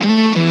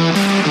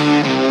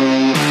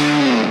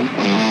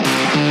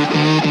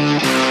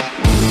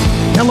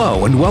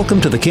Hello and welcome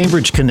to the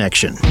Cambridge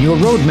Connection, your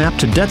roadmap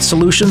to debt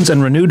solutions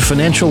and renewed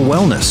financial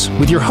wellness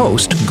with your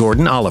host,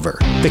 Gordon Oliver.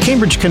 The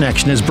Cambridge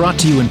Connection is brought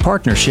to you in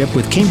partnership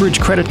with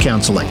Cambridge Credit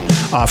Counseling,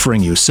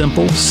 offering you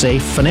simple,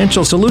 safe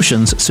financial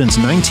solutions since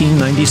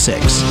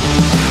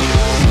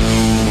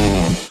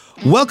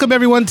 1996. Welcome,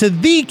 everyone, to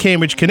the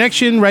Cambridge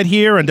Connection right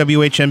here on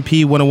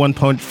WHMP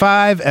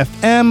 101.5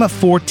 FM,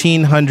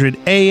 1400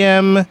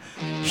 AM.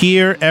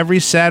 Here every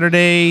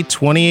Saturday,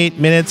 28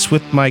 minutes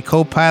with my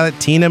co-pilot,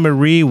 Tina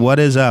Marie. What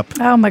is up?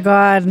 Oh, my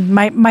God.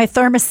 My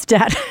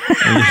thermostat.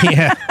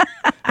 Yeah.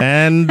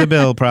 And the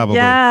bill, probably.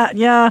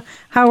 Yeah.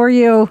 How are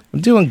you?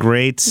 I'm doing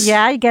great.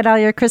 Yeah, you get all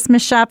your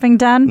Christmas shopping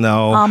done?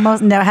 No.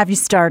 Almost. No, have you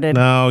started?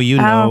 No, you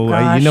know.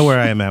 Oh, you know where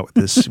I am at with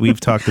this. We've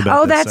talked about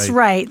this. Oh, that's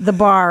right. The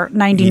bar,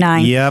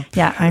 99. Yep.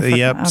 Yeah.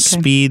 Yep. Okay.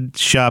 Speed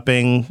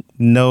shopping,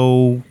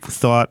 no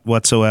thought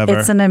whatsoever.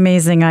 It's an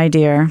amazing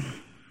idea.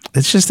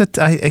 It's just that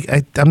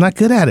I'm not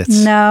good at it.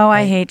 No,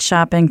 I hate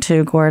shopping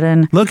too,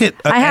 Gordon. Look at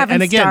I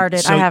haven't started.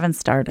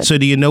 started. So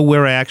do you know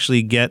where I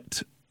actually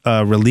get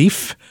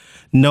relief?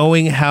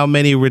 Knowing how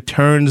many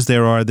returns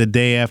there are the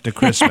day after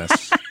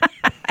Christmas.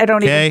 I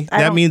don't even.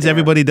 That means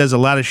everybody does a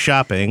lot of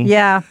shopping.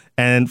 Yeah.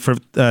 And for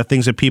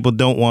things that people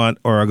don't want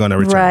or are going to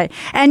return. Right.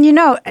 And, you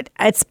know,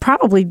 it's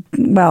probably,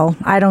 well,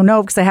 I don't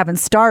know because I haven't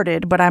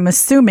started, but I'm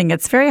assuming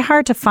it's very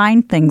hard to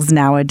find things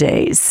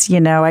nowadays.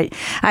 You know, I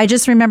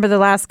just remember the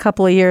last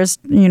couple of years,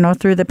 you know,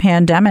 through the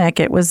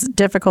pandemic, it was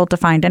difficult to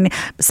find any.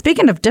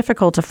 Speaking of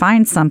difficult to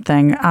find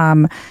something,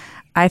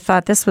 I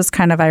thought this was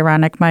kind of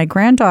ironic. My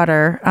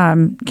granddaughter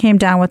came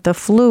down with the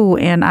flu,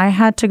 and I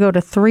had to go to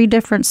 3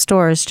 different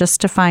stores just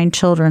to find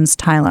children's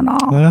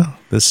Tylenol. Well,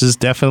 this is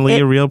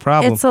definitely a real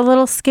problem. It's a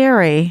little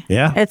scary.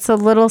 Yeah. It's a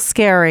little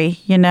scary,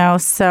 you know.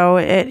 So,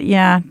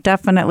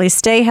 definitely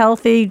stay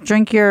healthy,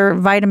 drink your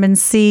vitamin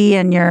C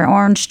and your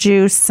orange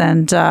juice,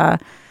 and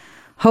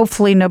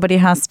hopefully nobody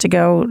has to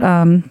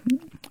go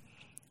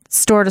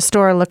store to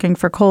store looking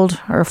for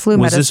cold or flu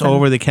medicine. Was this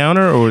over the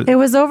counter or? It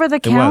was over the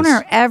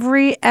counter.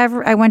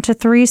 I went to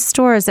 3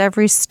 stores.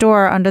 Every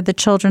store under the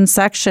children's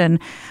section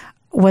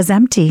was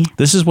empty.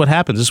 This is what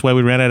happens. This is why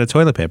we ran out of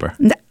toilet paper.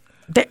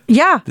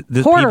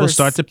 People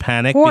start to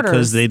panic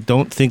because they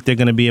don't think they're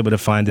going to be able to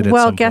find it at some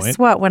point. Well, guess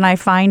what? When I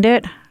find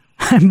it,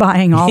 I'm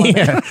buying all of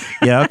it.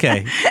 Yeah,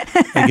 okay.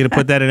 You're going to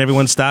put that in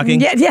everyone's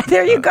stocking? Yeah,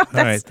 there you go.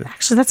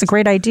 Actually, that's a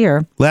great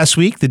idea. Last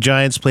week, the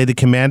Giants played the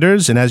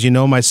Commanders, and as you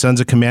know, my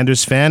son's a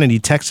Commanders fan, and he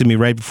texted me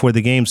right before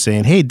the game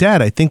saying, "Hey,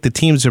 Dad, I think the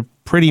teams are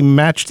pretty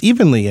matched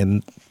evenly,"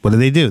 and what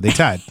did? They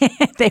tied.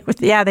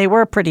 They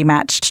were pretty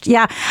matched.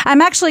 Yeah,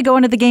 I'm actually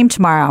going to the game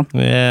tomorrow.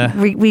 Yeah.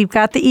 We've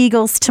got the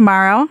Eagles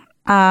tomorrow.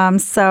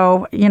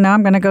 So, you know,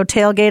 I'm going to go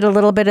tailgate a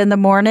little bit in the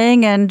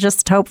morning and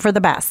just hope for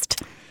the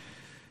best.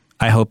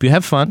 I hope you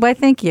have fun. Why,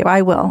 thank you.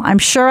 I will. I'm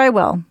sure I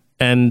will.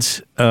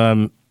 And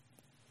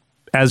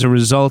as a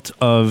result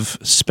of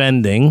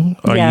spending,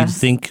 you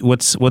think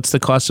what's the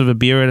cost of a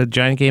beer at a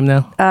Giant game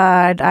now?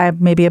 I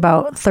maybe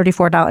about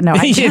 $34. No,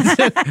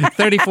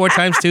 34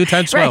 times 2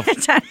 times 12.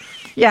 Right.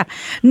 Yeah.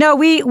 No,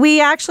 we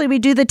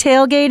do the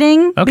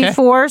tailgating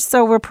before,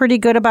 so we're pretty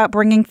good about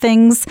bringing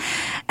things.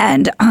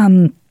 And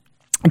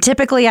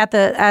typically at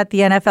the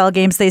NFL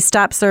games, they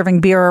stop serving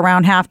beer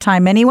around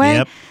halftime anyway.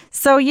 Yep.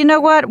 So you know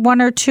what?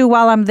 1 or 2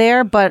 while I'm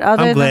there, but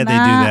other than that, I'm glad they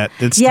do that.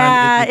 It's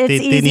they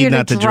easier need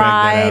not to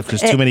drag that out because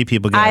too many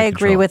people get out of I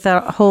agree with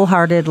it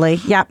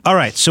wholeheartedly. Yeah. All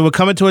right, so we're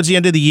coming towards the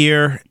end of the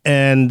year,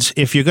 and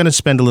if you're going to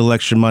spend a little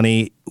extra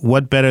money,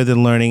 what better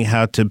than learning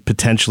how to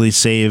potentially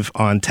save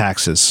on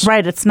taxes?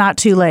 Right. It's not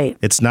too late.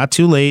 It's not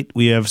too late.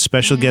 We have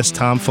special guest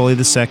Tom Foley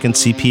II,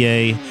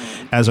 CPA,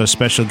 as our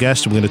special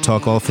guest. We're going to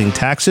talk all things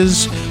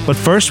taxes. But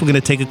first, we're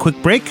going to take a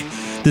quick break.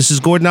 This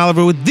is Gordon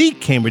Oliver with the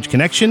Cambridge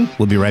Connection.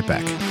 We'll be right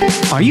back.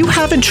 Are you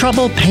having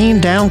trouble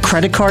paying down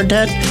credit card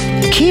debt?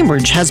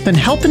 Cambridge has been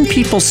helping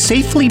people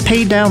safely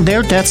pay down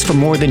their debts for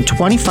more than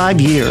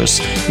 25 years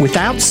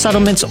without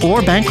settlements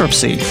or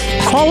bankruptcy.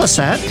 Call us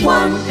at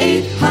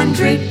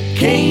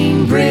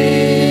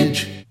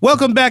 1-800-CAMBRIDGE.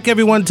 Welcome back,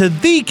 everyone, to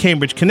the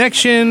Cambridge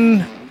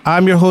Connection.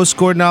 I'm your host,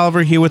 Gordon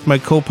Oliver, here with my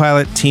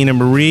co-pilot, Tina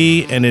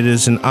Marie, and it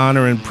is an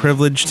honor and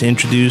privilege to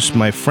introduce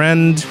my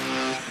friend,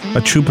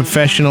 a true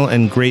professional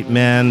and great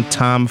man,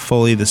 Tom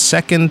Foley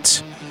II,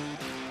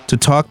 to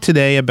talk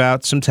today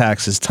about some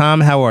taxes.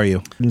 Tom, how are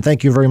you? And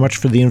thank you very much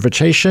for the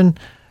invitation.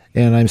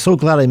 And I'm so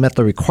glad I met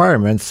the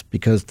requirements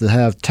because to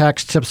have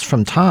tax tips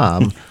from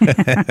Tom,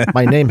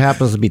 my name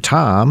happens to be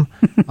Tom.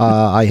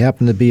 I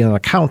happen to be an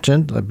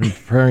accountant. I've been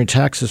preparing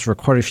taxes for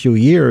quite a few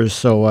years,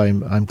 so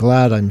I'm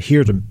glad I'm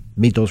here to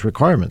meet those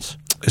requirements.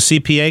 A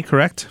CPA,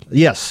 correct?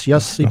 Yes,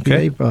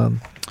 CPA. Okay.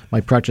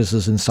 My practice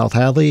is in South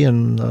Hadley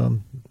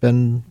and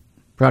been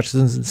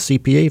practicing as a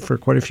CPA for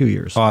quite a few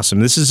years. Awesome.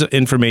 This is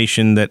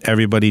information that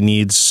everybody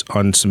needs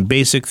on some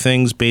basic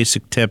things,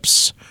 basic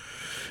tips.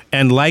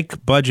 And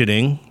like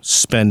budgeting,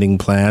 spending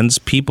plans,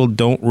 people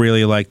don't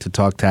really like to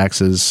talk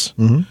taxes.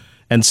 Mm-hmm.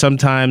 And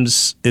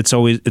sometimes it's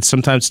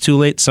sometimes too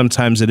late,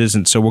 sometimes it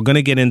isn't. So we're going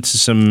to get into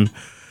some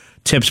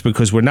tips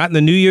because we're not in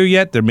the new year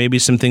yet. There may be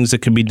some things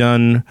that can be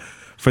done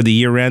for the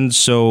year end.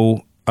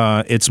 So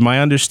it's my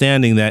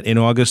understanding that in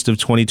August of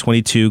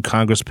 2022,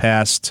 Congress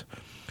passed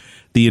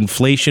the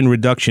Inflation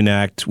Reduction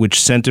Act,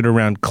 which centered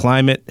around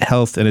climate,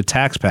 health, and a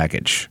tax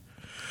package.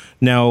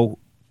 Now,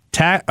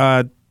 tax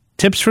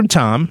tips from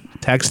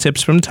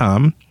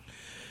Tom.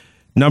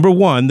 Number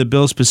one, the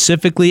bill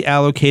specifically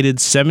allocated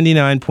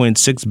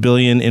 $79.6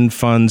 billion in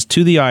funds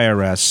to the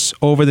IRS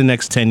over the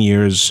next 10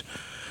 years,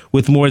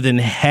 with more than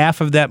half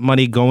of that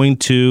money going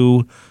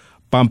to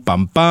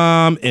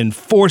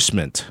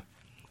enforcement.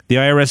 The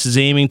IRS is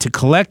aiming to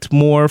collect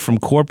more from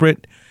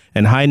corporate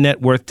and high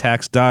net worth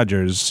tax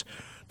dodgers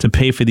to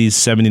pay for these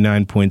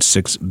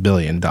 $79.6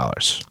 billion.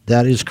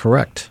 That is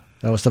correct.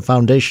 That was the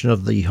foundation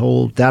of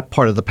that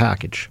part of the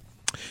package.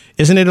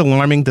 Isn't it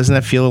alarming? Doesn't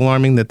that feel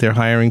alarming that they're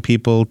hiring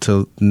people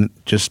to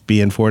just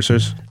be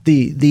enforcers?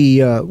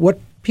 What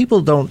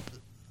people don't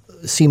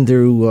seem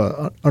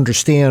to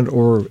understand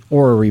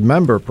or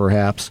remember,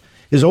 perhaps,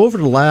 is over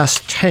the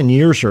last 10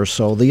 years or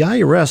so, the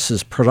IRS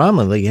has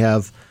predominantly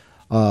have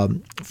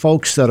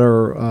folks that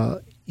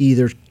are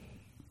either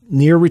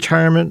near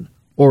retirement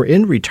or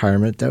in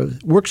retirement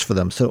that works for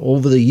them. So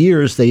over the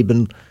years,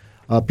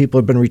 people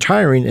have been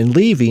retiring and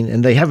leaving,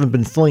 and they haven't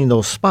been filling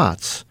those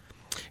spots.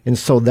 And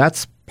so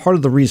that's part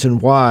of the reason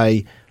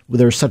why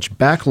there's such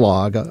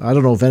backlog. I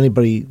don't know if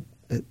anybody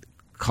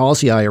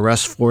calls the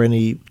IRS for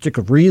any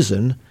particular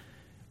reason,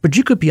 but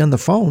you could be on the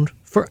phone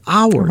for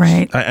hours.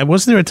 Right.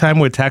 Wasn't there a time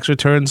where tax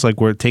returns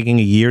were taking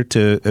a year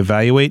to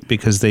evaluate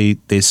because they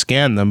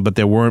scanned them, but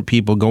there weren't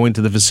people going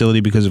to the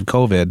facility because of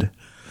COVID,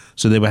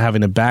 so they were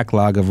having a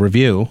backlog of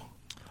review?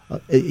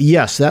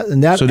 Yes, so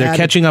they're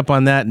catching up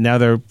on that, and now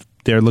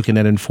they're looking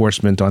at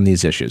enforcement on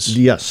these issues.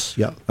 Yes,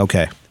 yeah.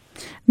 Okay.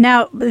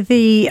 Now,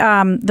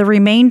 the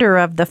remainder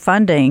of the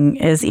funding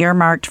is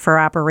earmarked for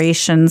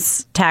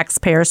operations,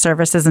 taxpayer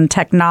services, and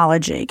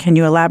technology. Can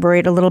you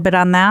elaborate a little bit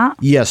on that?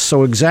 Yes.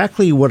 So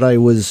exactly what I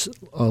was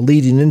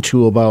leading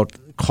into about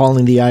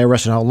calling the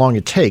IRS and how long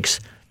it takes,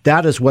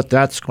 that is what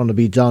that's going to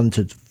be done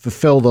to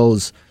fulfill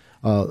those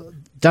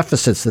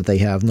deficits that they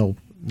have. No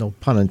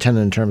pun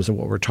intended in terms of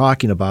what we're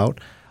talking about.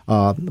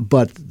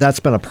 But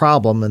that's been a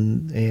problem,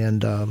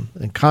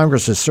 and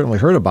Congress has certainly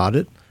heard about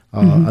it.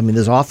 I mean,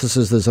 there's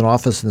an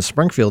office in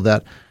Springfield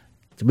that,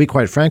 to be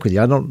quite frank with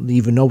you, I don't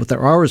even know what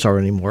their hours are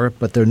anymore,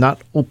 but they're not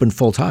open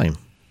full time.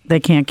 They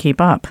can't keep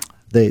up.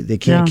 They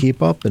can't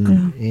keep up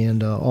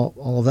and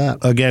all of that.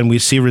 Again, we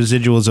see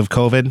residuals of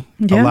COVID.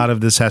 Yeah. A lot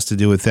of this has to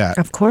do with that.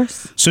 Of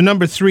course. So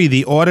number 3,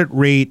 the audit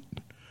rate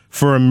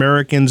for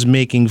Americans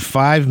making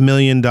 $5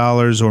 million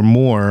or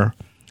more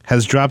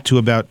has dropped to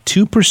about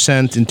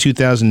 2% in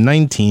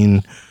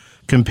 2019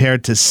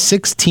 compared to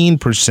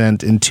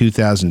 16% in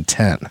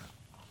 2010.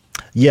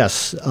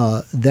 Yes,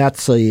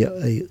 that's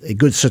a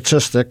good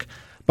statistic,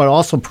 but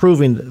also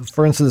proving,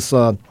 for instance,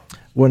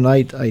 when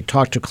I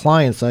talk to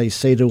clients, I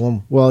say to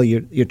them, well,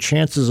 your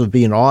chances of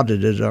being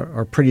audited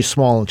are pretty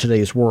small in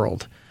today's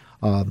world.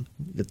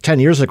 10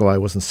 years ago, I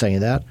wasn't saying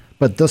that,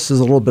 but this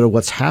is a little bit of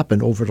what's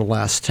happened over the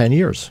last 10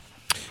 years.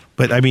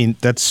 But I mean,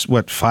 that's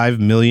what, $5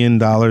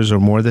 million or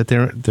more that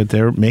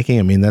they're making.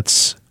 I mean,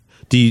 that's.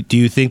 Do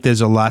you think there's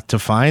a lot to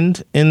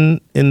find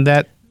in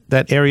that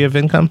area of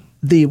income?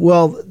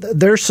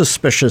 They're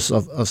suspicious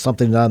of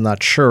something that I'm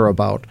not sure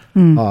about.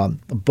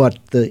 But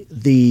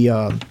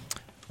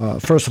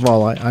first of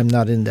all, I'm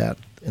not in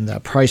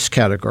that price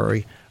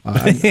category.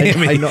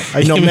 I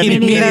know many.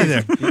 Me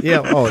neither.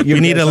 Yeah. Oh,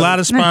 you need a lot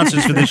of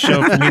sponsors for this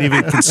show for me to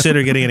even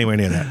consider getting anywhere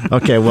near that.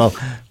 Okay.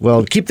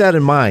 Well, keep that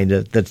in mind.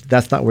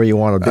 That's not where you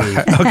want to be.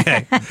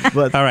 Okay.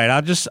 But all right.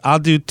 I'll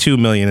do $2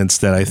 million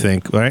instead. I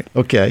think. All right.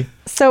 Okay.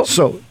 So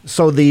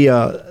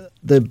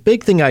the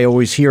big thing I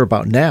always hear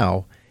about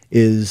now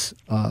is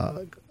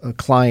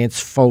clients,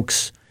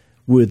 folks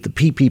with the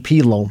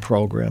PPP loan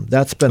program.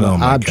 That's been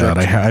an object. God,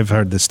 I've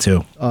heard this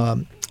too.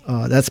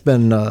 That's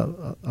been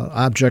an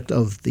object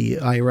of the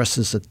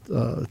IRS's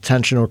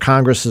attention or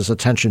Congress's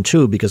attention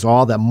too, because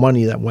all that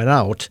money that went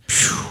out,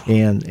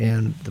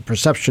 and the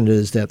perception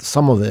is that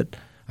some of it,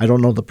 I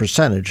don't know the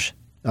percentage,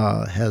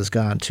 has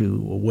gone to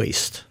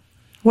waste.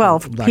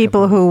 Well,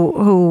 people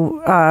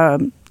who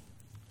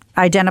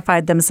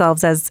identified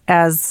themselves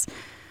as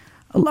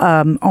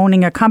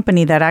owning a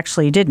company that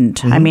actually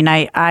didn't. I mean,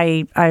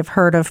 I've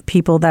heard of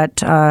people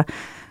that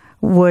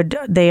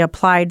they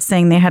applied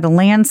saying they had a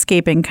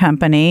landscaping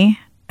company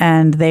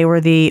and they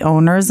were the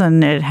owners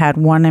and it had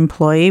one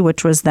employee,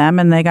 which was them,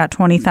 and they got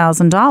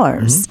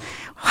 $20,000.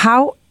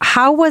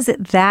 How was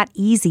it that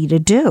easy to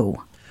do?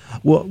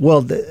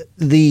 Well,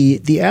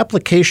 the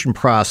application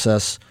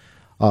process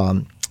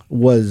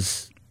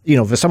was,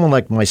 for someone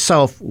like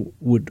myself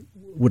would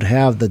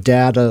have the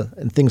data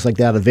and things like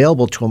that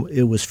available to them.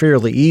 It was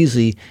fairly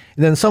easy.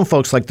 And then some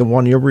folks like the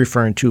one you're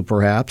referring to,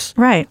 perhaps.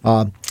 Right.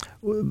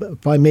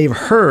 I may have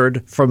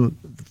heard from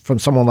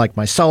someone like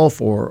myself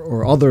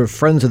or other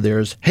friends of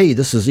theirs, hey,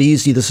 this is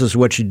easy, this is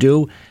what you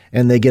do.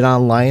 And they get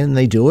online and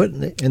they do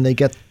it and they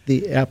get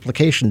the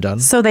application done.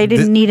 So they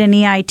didn't need an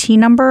EIT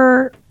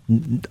number?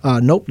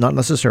 Nope, not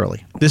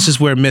necessarily. This is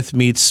where myth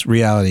meets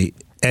reality.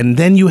 And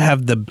then you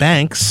have the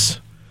banks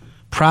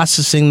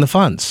processing the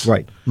funds.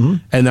 Right.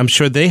 Mm-hmm. And I'm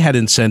sure they had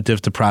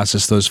incentive to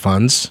process those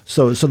funds.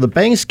 So the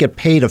banks get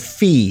paid a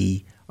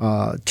fee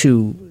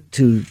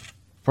to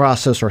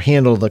process or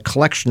handle the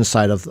collection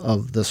side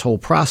of this whole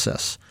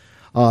process.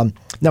 Now,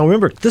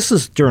 remember, this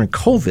is during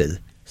COVID,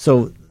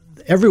 so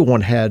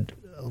everyone had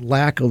a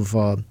lack of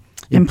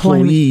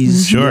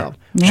employees Sure.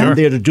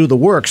 there to do the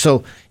work.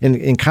 So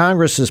in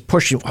Congress is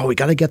pushing, we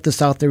got to get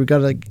this out there. We got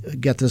to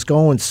get this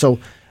going. So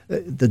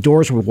the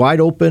doors were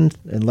wide open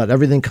and let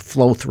everything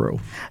flow through.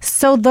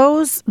 So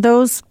those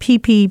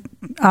PPP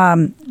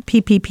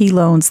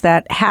loans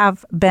that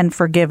have been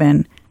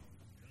forgiven,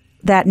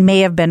 that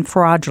may have been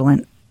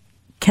fraudulent,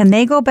 can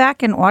they go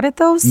back and audit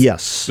those?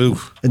 Yes,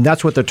 Oof. and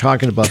that's what they're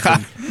talking about.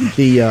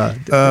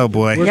 Oh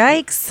boy!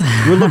 Yikes!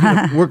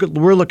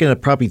 We're looking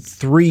at probably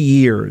 3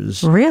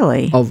 years.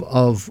 Really?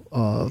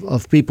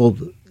 Of people.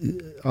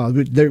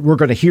 We're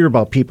going to hear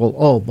about people.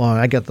 Oh, well,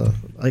 I got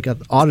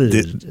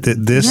audited.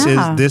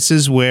 This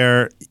is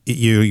where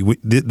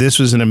this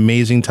was an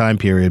amazing time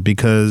period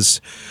because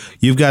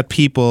you've got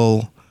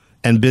people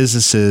and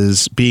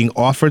businesses being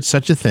offered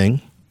such a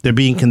thing. They're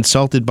being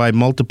consulted by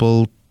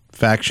multiple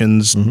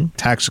factions,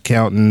 tax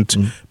accountant,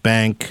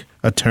 bank,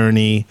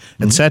 attorney,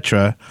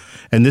 etc.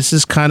 And this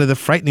is kind of the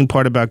frightening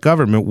part about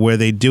government, where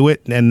they do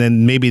it and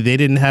then maybe they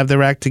didn't have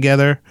their act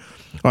together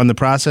on the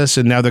process,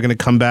 and now they're going to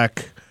come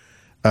back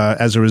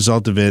as a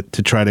result of it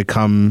to try to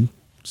come,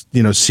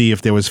 see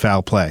if there was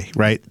foul play.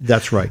 Right.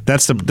 That's right.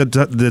 That's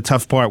the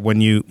tough part when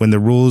the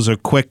rules are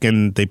quick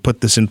and they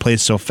put this in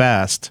place so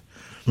fast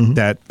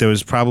that there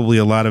was probably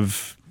a lot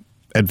of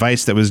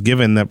advice that was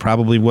given that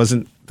probably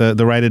wasn't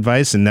the right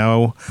advice, and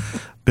now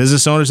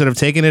business owners that have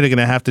taken it are going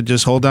to have to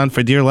just hold on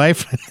for dear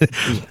life.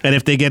 And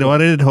if they get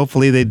audited,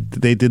 hopefully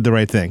they did the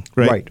right thing.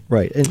 Right.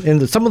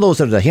 And some of those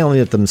that are handling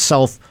it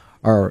themselves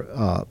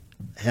are,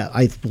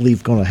 I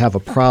believe, going to have a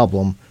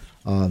problem.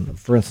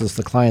 For instance,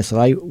 the clients that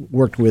I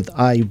worked with,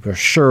 I was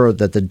sure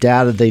that the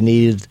data they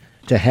needed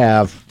to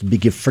have to be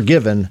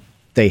forgiven,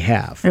 they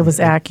have. It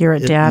was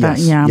accurate data.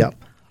 Yes, yeah. Yep.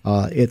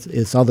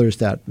 It's others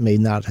that may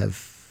not have.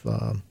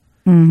 So,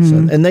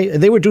 and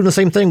they were doing the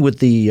same thing with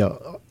the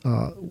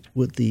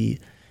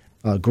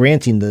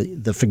granting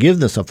the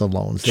forgiveness of the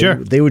loans. Sure.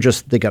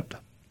 They got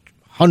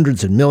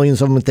hundreds and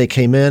millions of them that they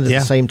came in at the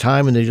same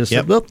time, and they just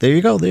said, "Well, there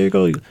you go."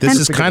 This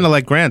is kind of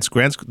like grants.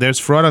 There's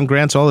fraud on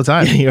grants all the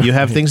time. You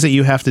have things that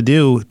you have to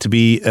do to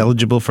be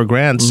eligible for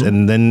grants,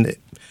 and then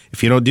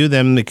if you don't do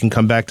them, it can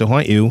come back to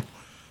haunt you.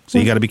 So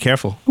you got to be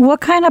careful.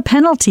 What kind of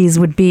penalties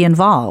would be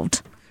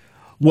involved?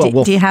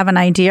 Well, do you have an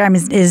idea? I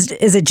mean, is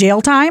it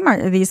jail time? Or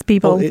are these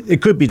people? Well,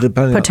 it could be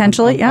depending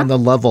potentially on the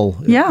level.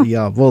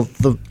 Yeah. Well,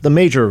 the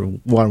major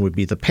one would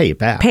be the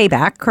payback.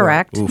 Payback,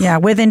 correct? Right. Yeah,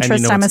 with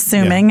interest. I'm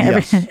assuming.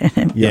 Yes.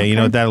 You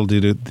know what that'll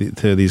do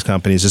to these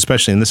companies,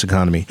 especially in this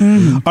economy.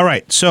 All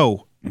right,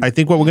 so I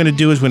think what we're going to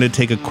do is we're going to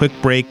take a quick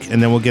break,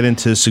 and then we'll get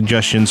into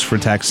suggestions for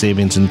tax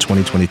savings in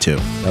 2022.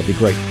 That'd be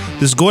great.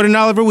 This is Gordon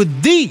Oliver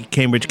with the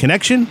Cambridge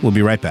Connection. We'll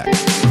be right back.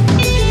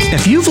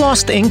 If you've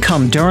lost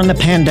income during the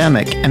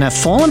pandemic and have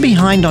fallen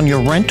behind on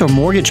your rent or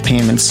mortgage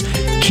payments,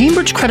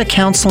 Cambridge Credit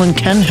Counseling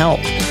can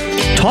help.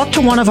 Talk to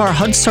one of our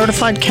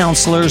HUD-certified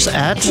counselors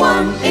at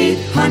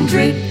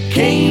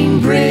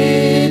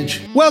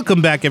 1-800-CAMBRIDGE.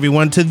 Welcome back,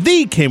 everyone, to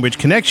the Cambridge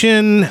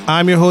Connection.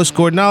 I'm your host,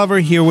 Gordon Oliver,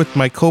 here with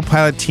my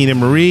co-pilot, Tina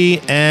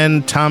Marie,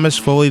 and Thomas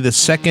Foley, the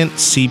second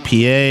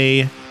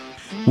CPA,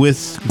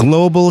 with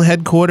global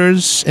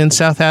headquarters in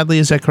South Hadley.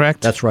 Is that correct?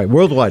 That's right.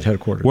 Worldwide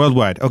headquarters.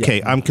 Worldwide. Okay.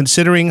 Yeah. I'm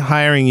considering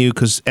hiring you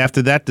because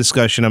after that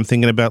discussion, I'm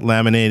thinking about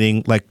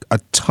laminating like a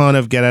ton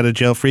of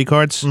get-out-of-jail-free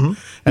cards and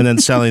then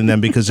selling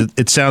them because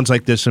it sounds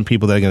like there's some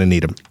people that are going to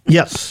need them.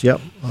 Yes. Yep.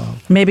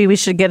 Maybe we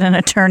should get an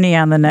attorney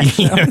on the next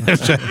show.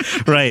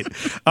 Right.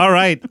 All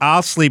right.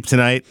 I'll sleep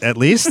tonight at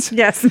least.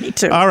 Yes, me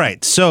too. All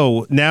right.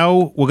 So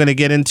now we're going to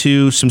get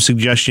into some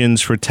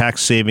suggestions for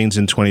tax savings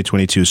in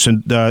 2022.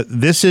 So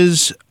this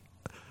is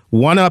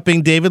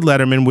one-upping David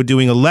Letterman. We're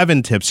doing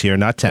 11 tips here,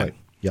 not 10. Right.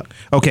 Yep.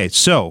 Okay,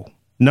 so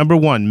number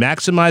 1,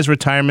 maximize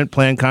retirement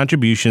plan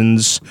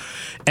contributions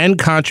and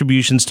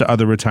contributions to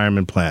other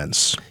retirement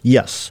plans.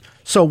 Yes.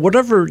 So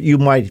whatever you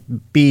might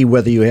be,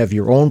 whether you have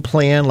your own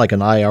plan, like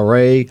an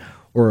IRA,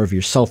 or if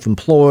you're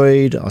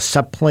self-employed, a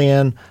SEP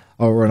plan,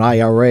 or an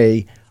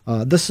IRA,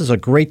 this is a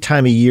great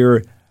time of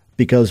year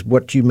because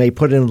what you may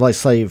put in, let's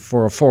say,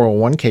 for a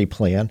 401k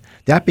plan,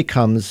 that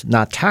becomes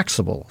not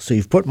taxable. So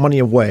you've put money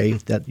away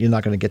that you're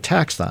not going to get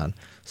taxed on.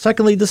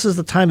 Secondly, this is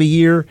the time of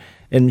year,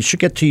 and you should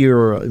get to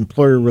your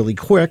employer really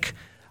quick.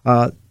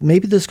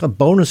 Maybe there's a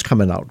bonus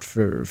coming out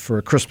for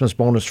a Christmas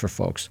bonus for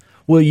folks.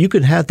 Well, you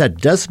can have that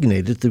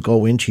designated to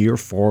go into your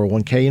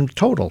 401k in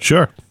total.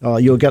 Sure.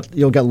 You'll get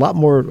a lot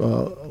more,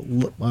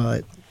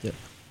 I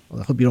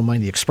hope you don't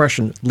mind the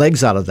expression,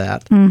 legs out of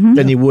that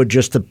than you would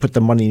just to put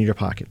the money in your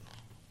pocket.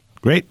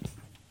 Great.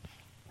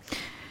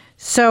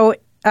 So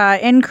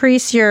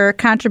increase your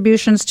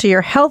contributions to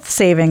your health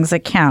savings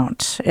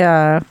account.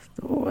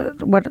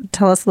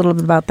 Tell us a little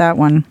bit about that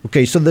one.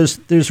 Okay, so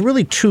there's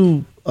really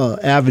two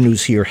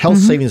avenues here: health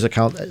savings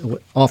account,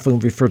 often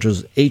referred to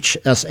as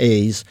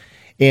HSAs,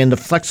 and the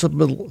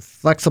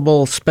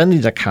flexible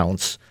spending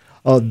accounts.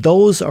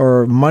 Those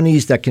are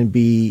monies that can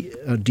be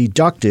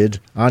deducted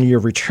on your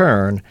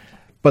return,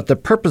 but the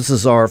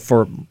purposes are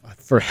for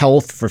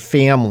health, for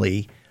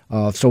family.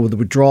 So the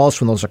withdrawals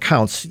from those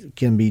accounts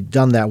can be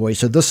done that way.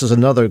 So this is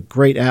another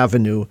great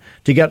avenue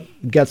to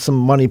get some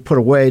money put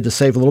away to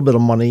save a little bit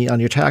of money on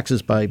your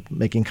taxes by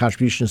making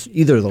contributions to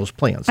either of those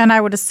plans. And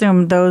I would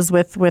assume those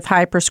with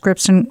high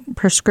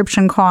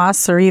prescription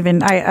costs, or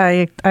even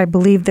I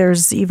believe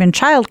there's even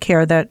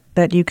childcare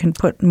that you can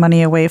put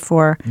money away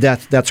for.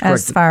 That's correct.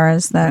 As far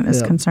as that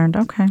is concerned.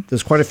 Okay.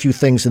 There's quite a few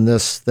things in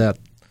this that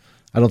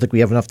I don't think we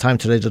have enough time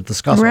today to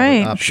discuss. Right.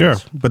 All the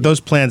options. Sure, but those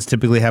plans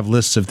typically have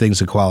lists of things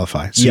that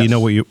qualify, so Yes. you know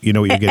what you're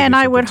getting. And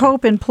I would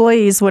hope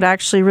employees would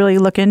actually really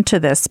look into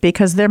this,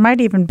 because there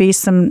might even be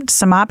some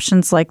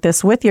options like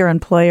this with your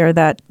employer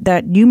that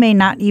you may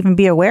not even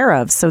be aware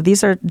of. So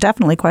these are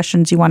definitely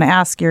questions you want to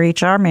ask your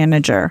HR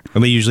manager.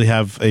 And they usually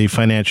have a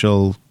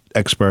financial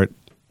expert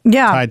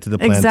tied to the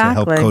plan to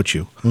help coach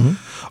you.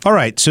 All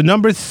right, so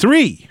number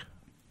 3,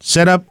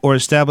 set up or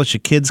establish a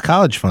kids'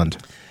 college fund.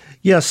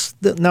 Yes.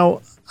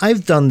 Now,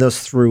 I've done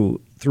this through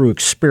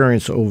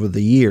experience over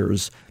the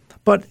years,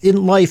 but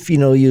in life,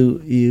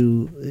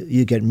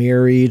 you get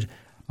married,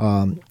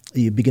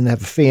 you begin to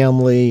have a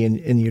family,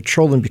 and your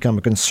children become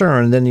a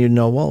concern. And then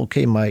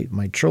okay,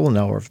 my children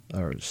now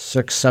are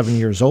 6, 7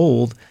 years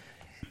old.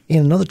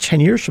 In another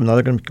 10 years from now,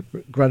 they're going to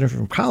graduate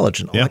from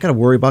college, and I got to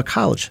worry about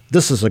college.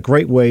 This is a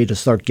great way to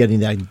start getting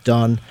that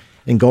done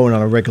and going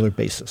on a regular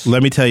basis.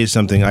 Let me tell you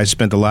something. I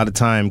spent a lot of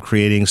time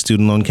creating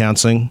student loan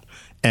counseling,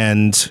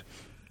 and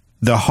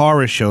the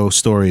horror show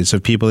stories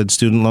of people in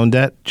student loan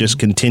debt just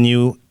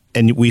continue,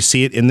 and we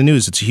see it in the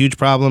news. It's a huge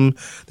problem.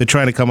 They're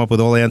trying to come up with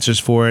all answers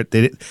for it.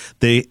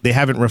 They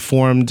haven't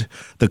reformed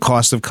the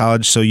cost of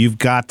college, so you've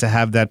got to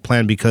have that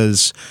plan,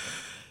 because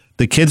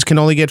the kids can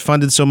only get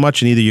funded so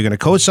much, and either you're going to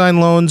co-sign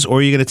loans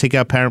or you're going to take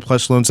out Parent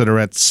Plus loans that are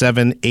at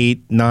 7,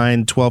 8,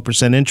 9,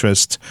 12%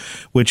 interest,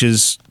 which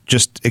is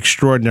just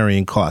extraordinary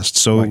in cost.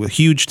 So a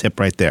huge tip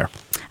right there.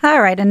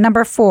 All right. And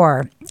number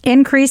 4,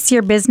 increase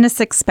your business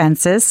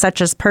expenses,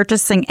 such as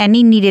purchasing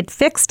any needed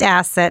fixed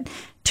asset,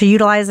 to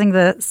utilizing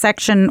the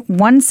Section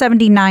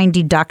 179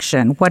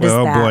 deduction. What is that?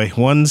 Oh, boy.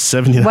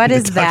 179 What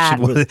is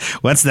deduction. that?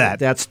 What's that?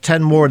 That's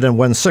 10 more than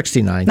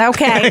 169.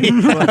 Okay.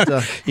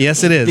 But,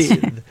 Yes, it is.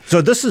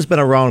 so this has been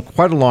around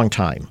quite a long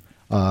time,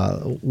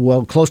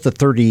 close to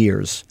 30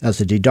 years as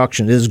a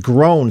deduction. It has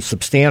grown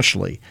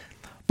substantially.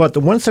 But the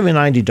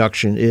 179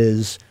 deduction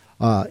is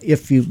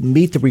if you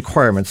meet the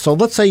requirements. So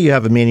let's say you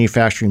have a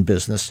manufacturing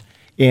business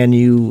and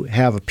you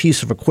have a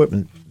piece of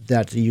equipment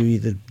that you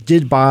either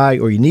did buy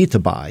or you need to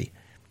buy.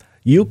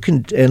 You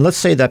can, and let's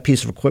say that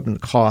piece of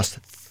equipment costs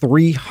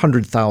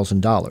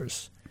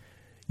 $300,000.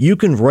 You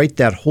can write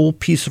that whole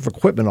piece of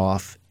equipment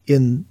off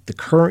in the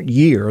current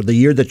year, the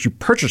year that you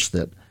purchased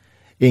it,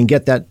 and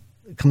get that.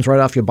 It comes right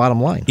off your bottom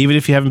line. Even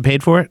if you haven't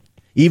paid for it?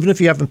 Even if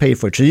you haven't paid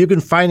for it. So you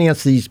can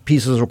finance these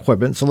pieces of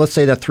equipment. So let's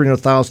say that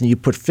 $300,000, you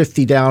put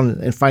 $50 down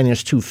and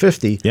finance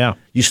 $250. Yeah.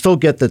 You still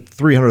get the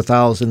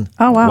 $300,000.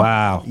 Oh, wow.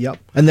 Wow. Yep.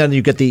 And then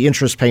you get the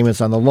interest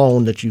payments on the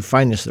loan that you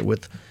financed it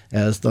with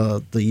as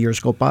the years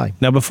go by.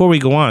 Now, before we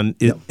go on,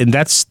 and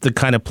that's the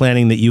kind of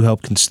planning that you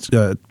help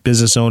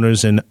business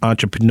owners and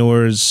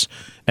entrepreneurs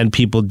and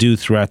people do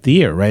throughout the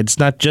year, right? It's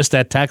not just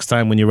at tax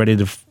time when you're ready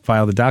to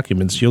file the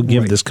documents. You'll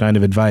give this kind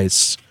of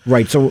advice.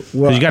 Right. So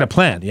 'Cause you got to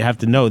plan. You have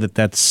to know that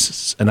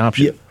that's an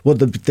option. Yeah, well,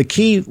 the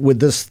key with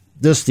this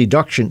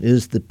deduction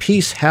is the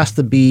piece has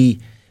to be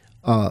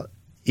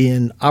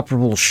in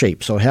operable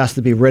shape. So it has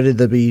to be ready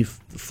to be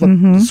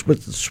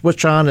flipped,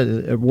 switch on,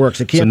 it works.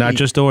 It can't So not be,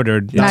 just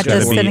ordered. Not It's got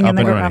just to be sitting up in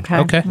the and ground.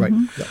 running. Okay. Right.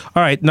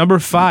 All right. Number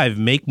 5,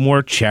 make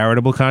more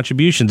charitable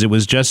contributions. It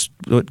was just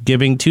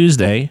Giving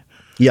Tuesday,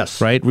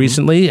 Yes. right,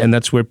 recently, and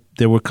that's where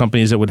there were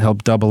companies that would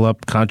help double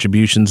up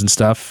contributions and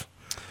stuff.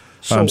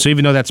 So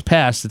even though that's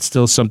passed, it's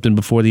still something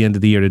before the end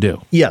of the year to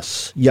do.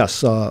 Yes.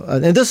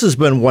 And this has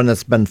been one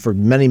that's been for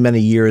many, many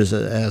years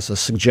as a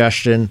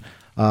suggestion.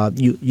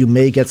 You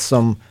may get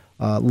some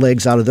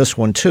legs out of this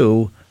one,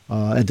 too,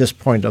 at this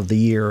point of the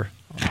year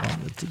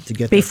to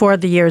get Before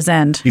the year's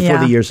end. Before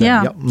the year's end,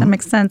 Yeah, yep. that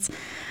makes sense.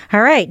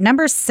 All right,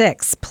 number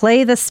 6,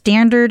 play the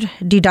standard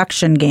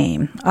deduction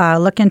game.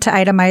 Look into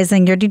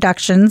itemizing your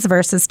deductions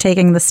versus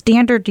taking the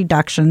standard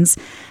deductions,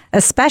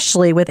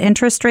 especially with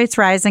interest rates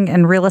rising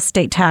and real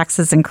estate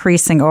taxes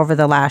increasing over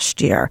the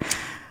last year.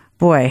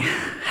 Boy,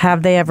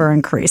 have they ever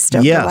increased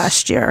over the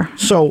last year.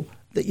 So,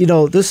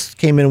 this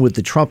came in with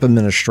the Trump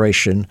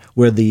administration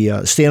where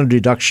the standard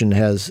deduction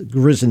has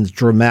risen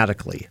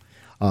dramatically.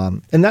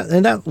 And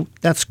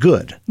that's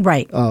good,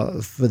 Right.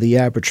 For the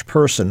average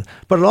person.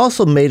 But it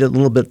also made it a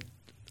little bit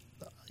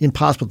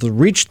impossible to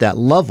reach that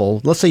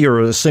level. Let's say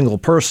you're a single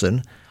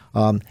person,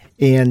 and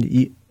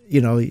you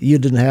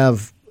didn't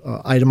have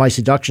itemized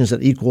deductions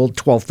that equaled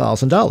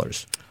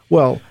 $12,000.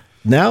 Well,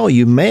 Now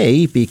you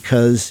may,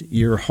 because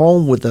you're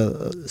home with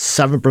a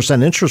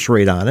 7% interest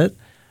rate on it,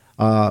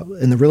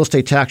 and the real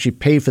estate tax you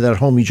paid for that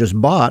home you just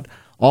bought,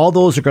 all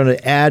those are going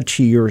to add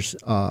to your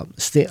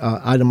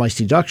itemized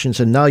deductions,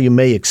 and now you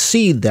may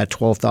exceed that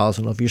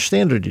 $12,000 of your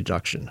standard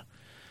deduction.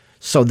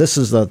 So this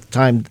is the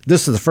time.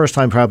 This is the first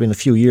time probably in a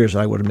few years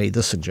I would have made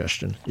this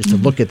suggestion, is to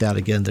look at that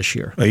again this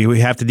year. We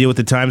have to deal with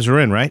the times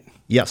we're in, right?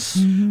 Yes.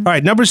 All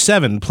right, number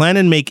 7, plan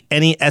and make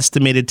any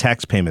estimated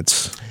tax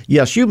payments.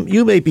 Yes,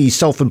 you may be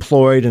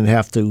self-employed and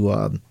have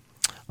to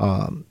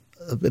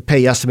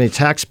pay estimated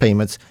tax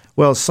payments.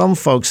 Well, some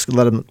folks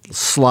let them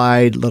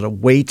slide, let them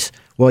wait.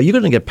 Well, you're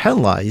going to get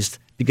penalized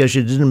because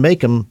you didn't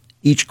make them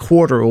each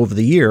quarter over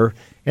the year,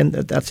 and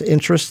that's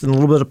interest and a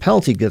little bit of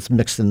penalty gets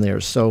mixed in there.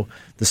 So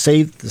to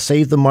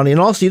save the money, and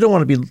also you don't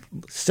want to be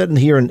sitting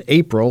here in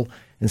April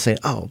and saying,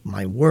 "Oh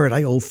my word,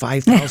 I owe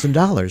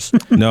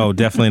 $5,000." No,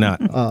 definitely not.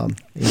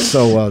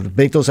 So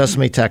make those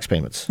estimated tax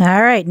payments.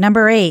 All right.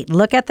 Number 8,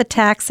 look at the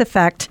tax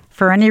effect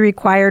for any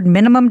required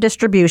minimum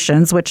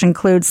distributions, which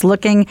includes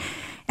looking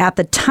at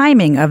the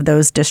timing of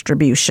those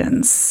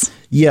distributions.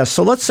 Yes.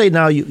 So let's say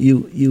now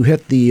you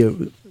hit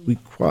the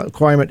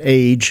requirement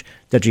age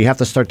that you have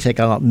to start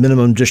taking out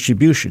minimum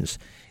distributions.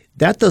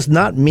 That does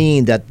not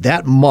mean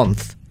that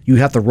month you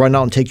have to run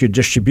out and take your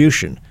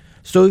distribution.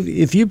 So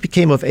if you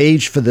became of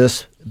age for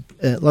this,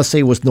 let's say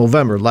it was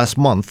November last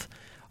month,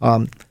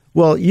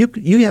 well,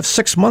 you have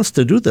 6 months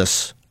to do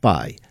this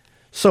by.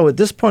 So at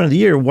this point of the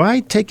year, why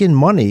take in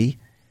money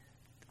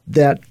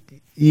that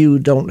you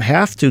don't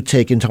have to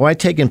take in? Why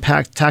take in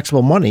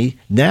taxable money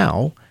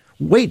now?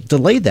 Wait,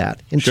 delay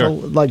that until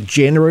like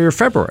January or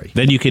February.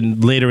 Then you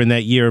can later in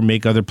that year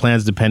make other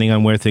plans depending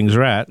on where things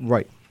are at.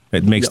 Right.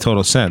 It makes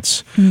total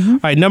sense. All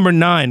right, number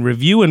 9,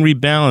 review and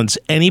rebalance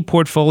any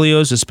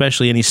portfolios,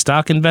 especially any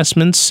stock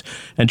investments,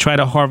 and try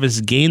to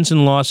harvest gains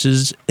and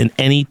losses in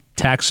any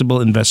taxable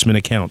investment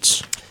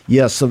accounts.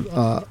 Yes,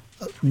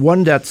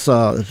 one that's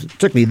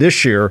particularly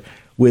this year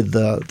with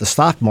the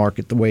stock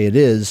market the way it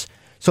is.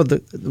 So the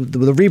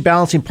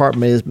rebalancing part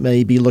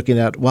may be looking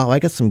at, wow, I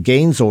got some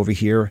gains over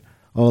here.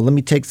 Oh, let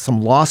me take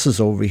some losses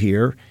over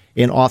here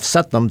and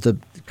offset them to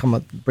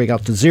break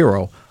out to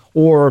zero.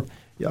 Or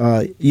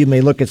you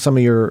may look at some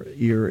of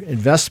your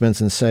investments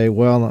and say,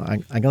 well,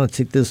 I'm going to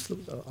take this.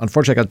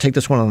 Unfortunately, I got to take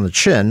this one on the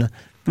chin,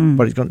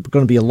 but it's going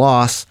to be a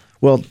loss.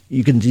 Well,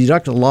 you can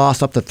deduct a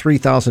loss up to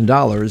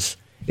 $3,000,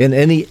 and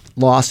any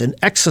loss in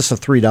excess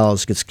of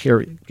 $3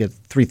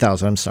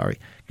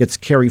 gets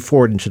carried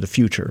forward into the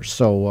future.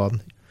 So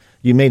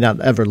you may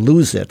not ever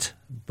lose it,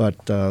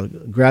 but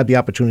grab the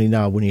opportunity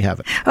now when you have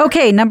it.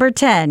 Okay, number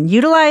 10,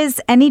 utilize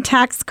any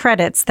tax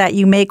credits that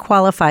you may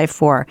qualify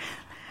for.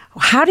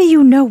 How do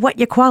you know what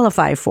you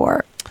qualify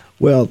for?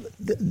 Well,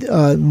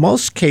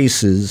 most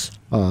cases,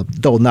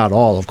 though not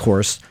all, of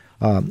course,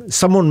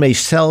 someone may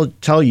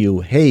tell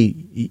you, hey,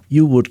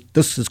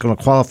 this is going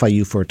to qualify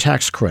you for a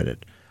tax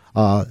credit.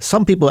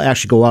 Some people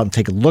actually go out and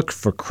take a look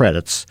for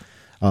credits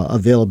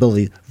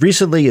availability.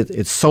 Recently,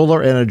 it's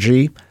solar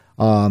energy,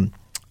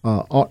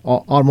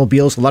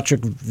 automobiles,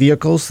 electric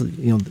vehicles.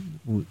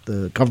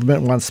 The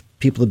government wants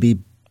people to be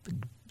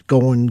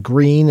going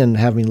green and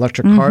having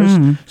electric cars.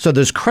 So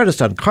there's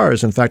credits on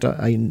cars. In fact,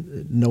 I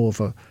know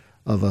of a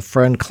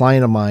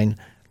client of mine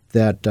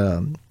that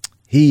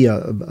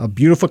a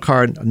beautiful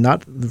car,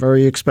 not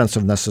very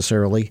expensive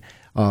necessarily,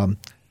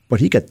 but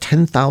he got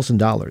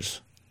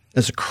 $10,000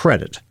 as a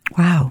credit.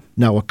 Wow.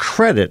 Now, a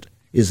credit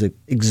is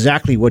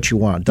exactly what you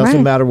want.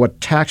 Doesn't matter what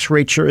tax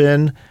rate you're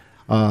in,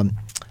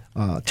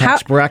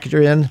 tax bracket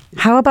you're in.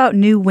 How about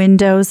new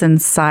windows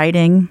and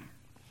siding?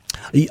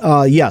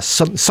 Yes,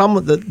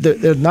 some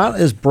they're not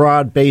as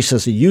broad based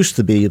as it used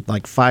to be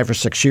like 5 or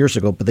 6 years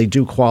ago, but they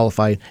do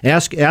qualify.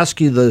 Ask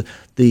you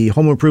the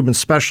home improvement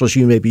specialist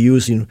you may be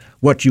using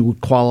what you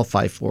would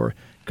qualify for,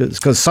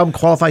 because some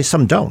qualify,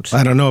 some don't.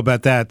 I don't know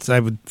about that. I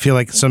would feel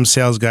like some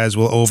sales guys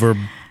will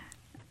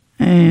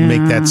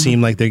make that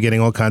seem like they're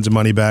getting all kinds of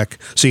money back.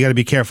 So you got to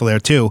be careful there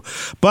too.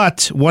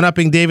 But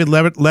one-upping David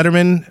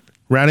Letterman,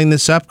 rounding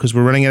this up because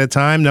we're running out of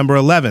time. Number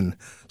 11,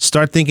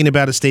 start thinking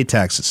about estate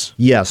taxes.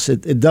 Yes,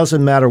 it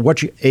doesn't matter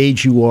what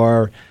age you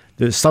are.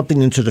 There's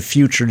something into the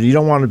future. You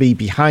don't want to be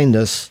behind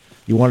this.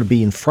 You want to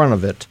be in front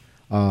of it.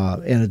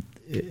 And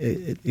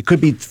it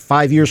could be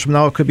 5 years from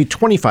now. It could be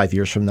 25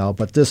 years from now.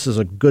 But this is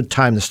a good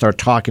time to start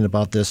talking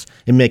about this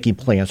and making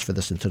plans for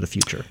this into the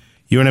future.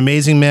 You're an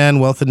amazing man,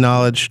 wealth of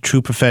knowledge,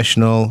 true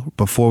professional.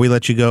 Before we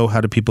let you go,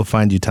 how do people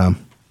find you, Tom?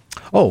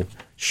 Oh,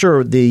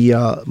 sure.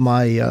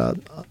 My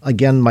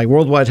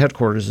worldwide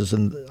headquarters is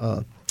in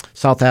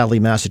South Hadley,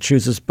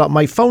 Massachusetts. But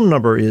my phone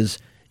number is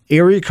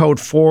area code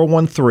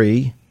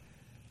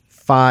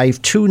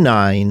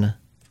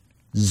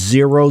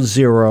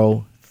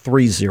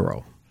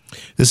 413-529-0030.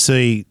 This is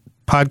a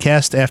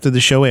podcast after the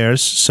show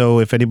airs. So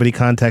if anybody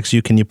contacts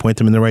you, can you point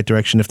them in the right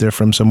direction if they're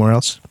from somewhere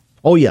else?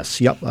 Oh, yes.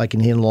 Yep. I can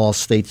handle all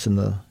states in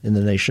the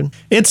nation.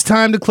 It's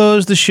time to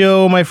close the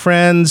show, my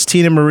friends.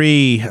 Tina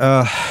Marie,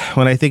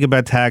 when I think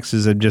about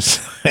taxes, I'm just...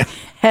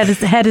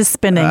 head is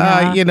spinning.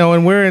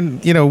 And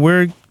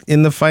we're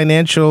in the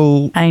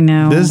financial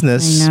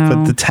business,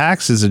 but the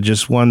taxes are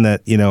just one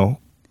that,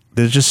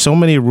 there's just so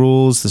many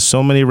rules, there's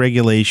so many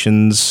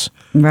regulations.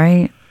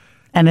 Right.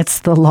 And it's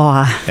the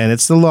law.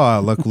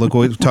 Look what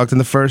we talked in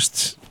the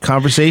first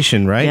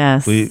conversation, right?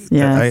 Yes.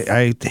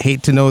 I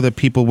hate to know that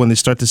people, when they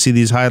start to see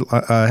these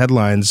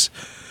headlines,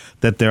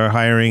 that they're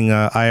hiring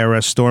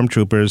IRS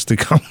stormtroopers to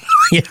come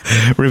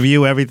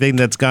review everything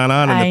that's gone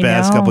on in the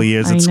past couple of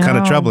years. It's kind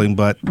of troubling,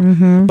 but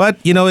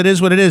it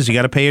is what it is. You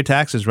got to pay your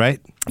taxes,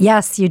 right?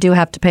 Yes, you do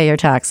have to pay your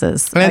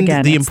taxes. And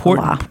again, it's the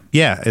law.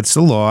 Yeah, it's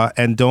the law.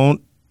 And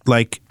don't,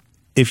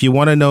 if you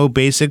want to know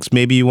basics,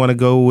 maybe you want to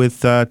go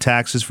with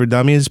taxes for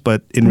dummies.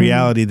 But in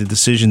reality, the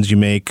decisions you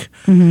make,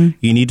 you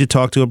need to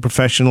talk to a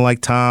professional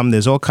like Tom.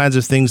 There's all kinds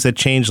of things that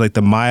change, like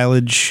the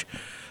mileage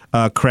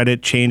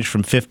credit changed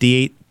from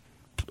 58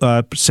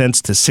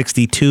 cents to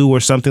 62 or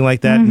something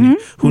like that. And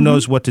who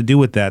knows what to do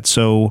with that?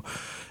 So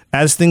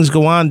as things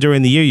go on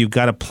during the year, you've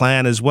got to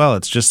plan as well.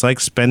 It's just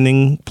like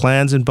spending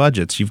plans and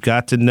budgets. You've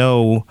got to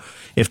know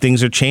if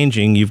things are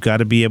changing. You've got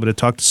to be able to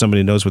talk to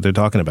somebody who knows what they're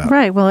talking about.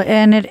 Right. Well,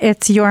 and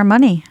it's your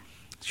money.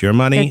 It's your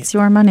money. It's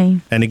your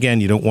money. And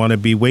again, you don't want to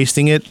be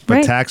wasting it.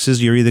 But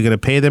taxes, you're either going to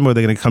pay them or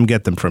they're going to come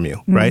get them from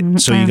you, right?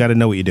 So you got to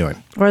know what you're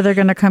doing. Or they're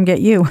going to come get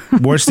you.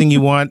 Worst thing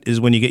you want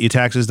is when you get your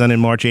taxes done in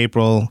March,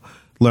 April,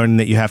 learning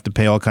that you have to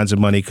pay all kinds of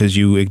money because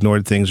you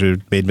ignored things or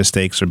made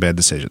mistakes or bad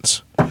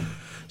decisions.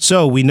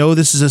 So we know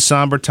this is a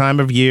somber time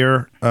of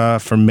year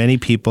for many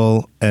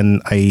people,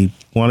 and I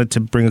wanted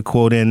to bring a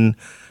quote in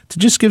to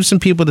just give some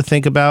people to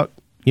think about,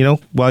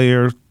 while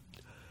you're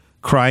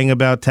crying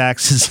about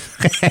taxes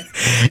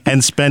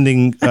and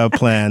spending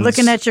plans.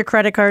 Looking at your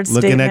credit card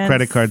statements. Looking at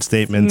credit card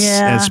statements,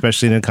 and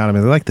especially in an economy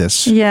like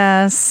this.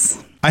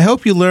 Yes. I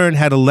hope you learn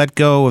how to let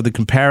go of the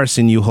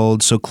comparison you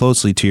hold so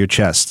closely to your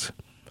chest.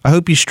 I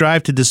hope you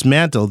strive to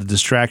dismantle the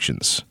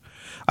distractions.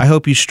 I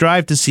hope you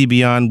strive to see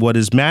beyond what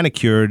is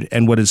manicured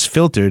and what is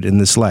filtered in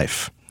this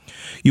life.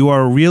 You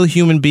are a real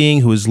human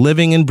being who is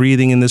living and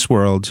breathing in this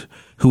world,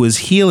 who is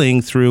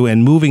healing through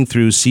and moving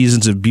through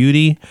seasons of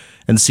beauty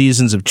and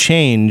seasons of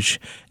change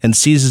and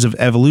seasons of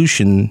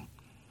evolution,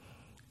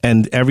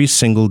 and every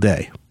single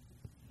day.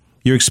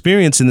 Your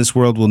experience in this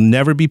world will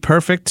never be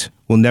perfect,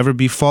 will never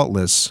be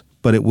faultless,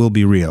 but it will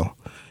be real.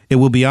 It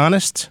will be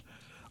honest.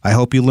 I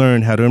hope you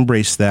learn how to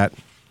embrace that.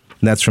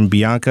 And that's from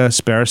Bianca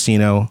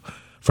Sparacino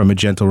from A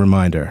Gentle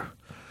Reminder.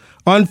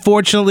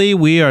 Unfortunately,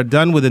 we are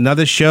done with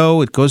another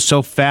show. It goes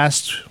so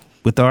fast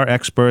with our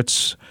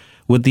experts,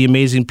 with the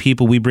amazing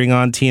people we bring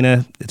on,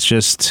 Tina. It's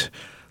just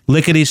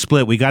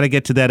lickety-split. We got to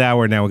get to that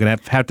hour now. We're going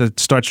to have to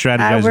start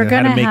strategizing on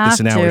how to make this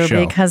an hour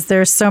show. Because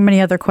there's so many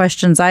other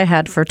questions I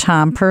had for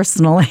Tom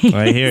personally.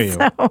 I hear you.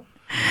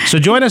 So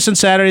join us on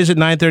Saturdays at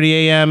 9:30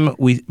 a.m.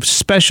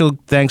 Special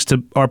thanks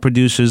to our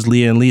producers,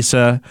 Leah and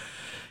Lisa.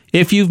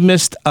 If you've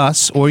missed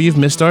us or you've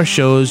missed our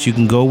shows, you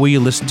can go where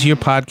you listen to your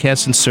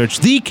podcasts and search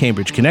The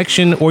Cambridge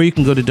Connection, or you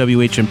can go to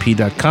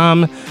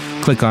WHMP.com,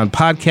 click on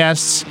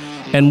podcasts.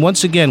 And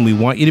once again, we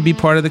want you to be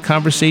part of the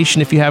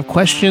conversation. If you have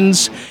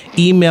questions,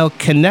 email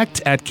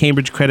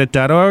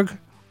connect@cambridgecredit.org,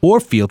 or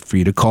feel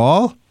free to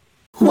call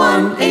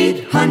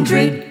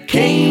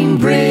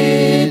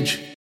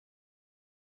 1-800-CAMBRIDGE